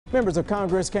Members of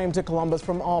Congress came to Columbus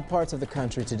from all parts of the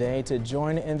country today to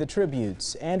join in the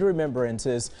tributes and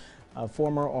remembrances of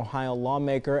former Ohio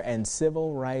lawmaker and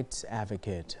civil rights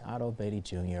advocate Otto Beatty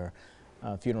Jr.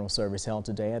 A funeral service held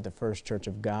today at the First Church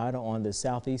of God on the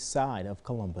southeast side of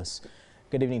Columbus.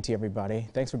 Good evening to everybody.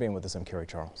 Thanks for being with us. I'm Kerry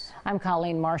Charles. I'm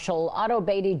Colleen Marshall. Otto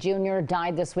Beatty Jr.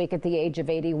 died this week at the age of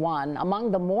 81.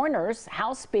 Among the mourners,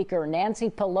 House Speaker Nancy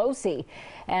Pelosi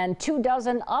and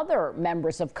 24 other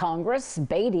members of Congress.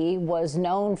 Beatty was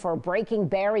known for breaking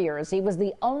barriers. He was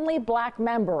the only black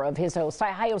member of his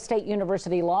Ohio State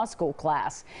University Law School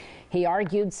class. He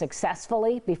argued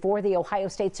successfully before the Ohio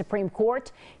State Supreme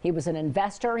Court. He was an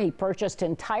investor. He purchased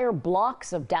entire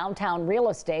blocks of downtown real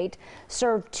estate,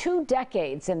 served 2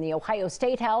 decades in the Ohio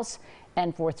State House,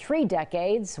 and for 3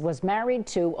 decades was married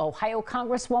to Ohio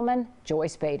Congresswoman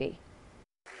Joyce Beatty.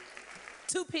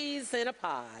 2 peas in a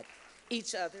pod,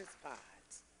 each other's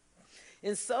pods.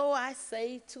 And so I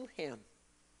say to him,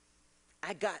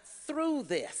 I got through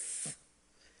this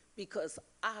because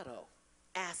Otto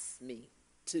asked me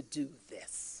to do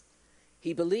this.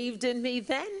 He believed in me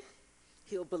then,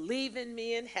 he'll believe in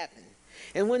me in heaven.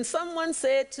 And when someone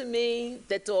said to me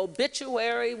that the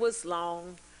obituary was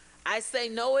long, I say,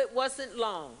 no, it wasn't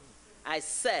long. I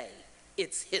say,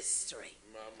 it's history.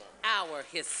 Our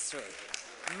history.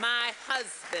 My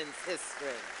husband's history.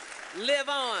 Live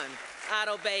on,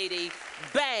 Otto Beatty,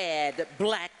 bad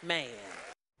black man.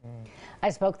 I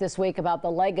spoke this week about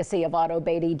the legacy of Otto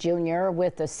Beatty Jr.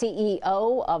 with the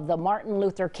CEO of the Martin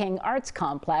Luther King Arts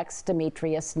Complex,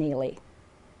 Demetrius Neely.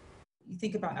 You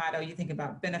think about Otto, you think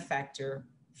about benefactor,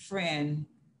 friend,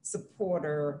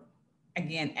 supporter,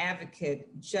 again,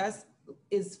 advocate, just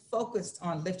is focused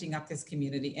on lifting up this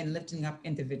community and lifting up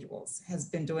individuals, has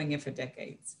been doing it for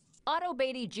decades. Otto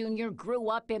Beatty Jr. grew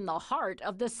up in the heart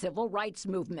of the civil rights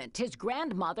movement. His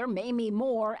grandmother, Mamie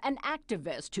Moore, an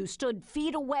activist who stood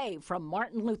feet away from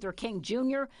Martin Luther King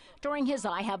Jr. during his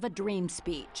I Have a Dream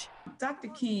speech. Dr.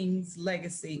 King's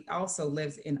legacy also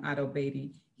lives in Otto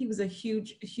Beatty. He was a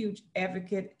huge, huge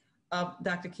advocate of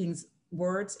Dr. King's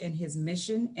words and his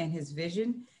mission and his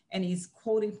vision. And he's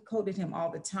quoted him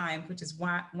all the time, which is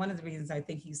why one of the reasons I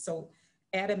think he's so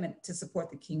adamant to support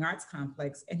the King Arts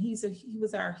Complex, and he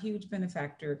was our huge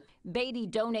benefactor. Beatty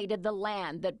donated the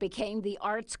land that became the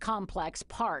Arts Complex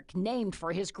Park, named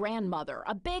for his grandmother,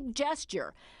 a big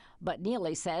gesture. But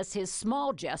Neely says his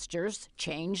small gestures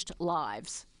changed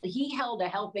lives. He held a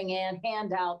helping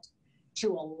hand out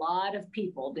to a lot of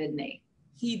people, didn't he?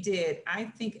 He did. I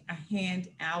think a hand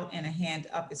out and a hand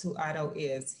up is who Otto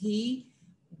is. He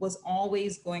was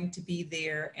always going to be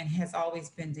there and has always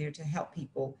been there to help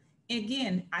people.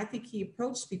 Again, I think he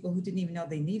approached people who didn't even know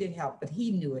they needed help, but he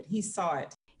knew it. He saw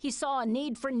it. He saw a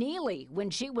need for Neely when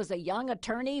she was a young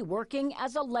attorney working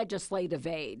as a legislative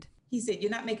aide. He said,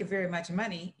 you're not making very much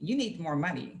money. You need more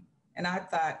money. And I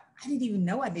thought, I didn't even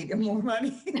know I needed more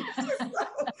money.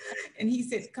 And he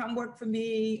said, come work for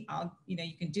me. You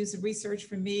can do some research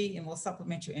for me and we'll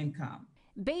supplement your income.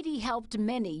 Beatty helped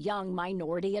many young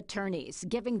minority attorneys,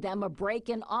 giving them a break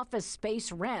in office space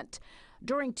rent.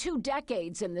 During 2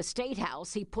 decades in the State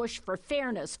House, he pushed for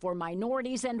fairness for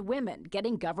minorities and women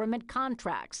getting government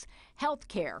contracts, health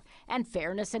care, and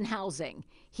fairness in housing.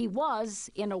 He was,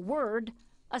 in a word,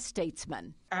 a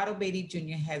statesman. Otto Beatty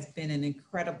Jr. has been an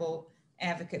incredible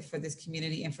advocate for this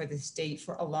community and for the state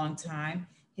for a long time.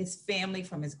 His family,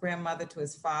 from his grandmother to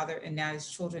his father, and now his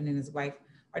children and his wife,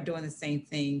 are doing the same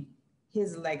thing.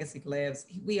 His legacy lives.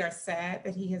 We are sad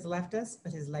that he has left us,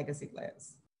 but his legacy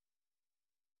lives.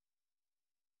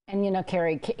 And you know,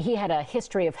 Kerry, he had a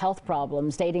history of health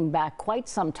problems dating back quite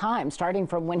some time, starting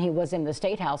from when he was in the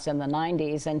State House in the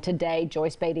 90s. And today,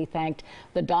 Joyce Beatty thanked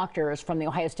the doctors from the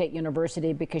Ohio State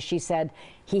University because she said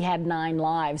he had 9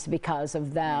 lives because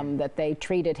of them, that they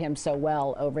treated him so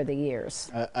well over the years.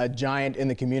 A giant in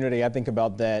the community. I think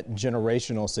about that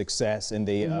generational success and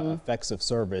the effects of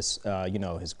service,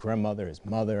 his grandmother, his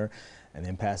mother, and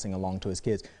then passing along to his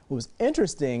kids. What was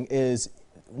interesting is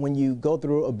when you go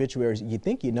through obituaries, you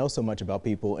think you know so much about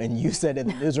people, and you said in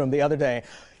the newsroom the other day,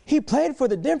 he played for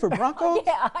the Denver Broncos?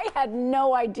 Yeah, I had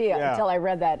no idea until I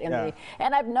read that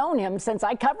and I've known him since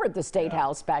I covered the State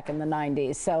House back in the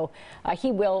 90s, so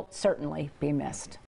he will certainly be missed.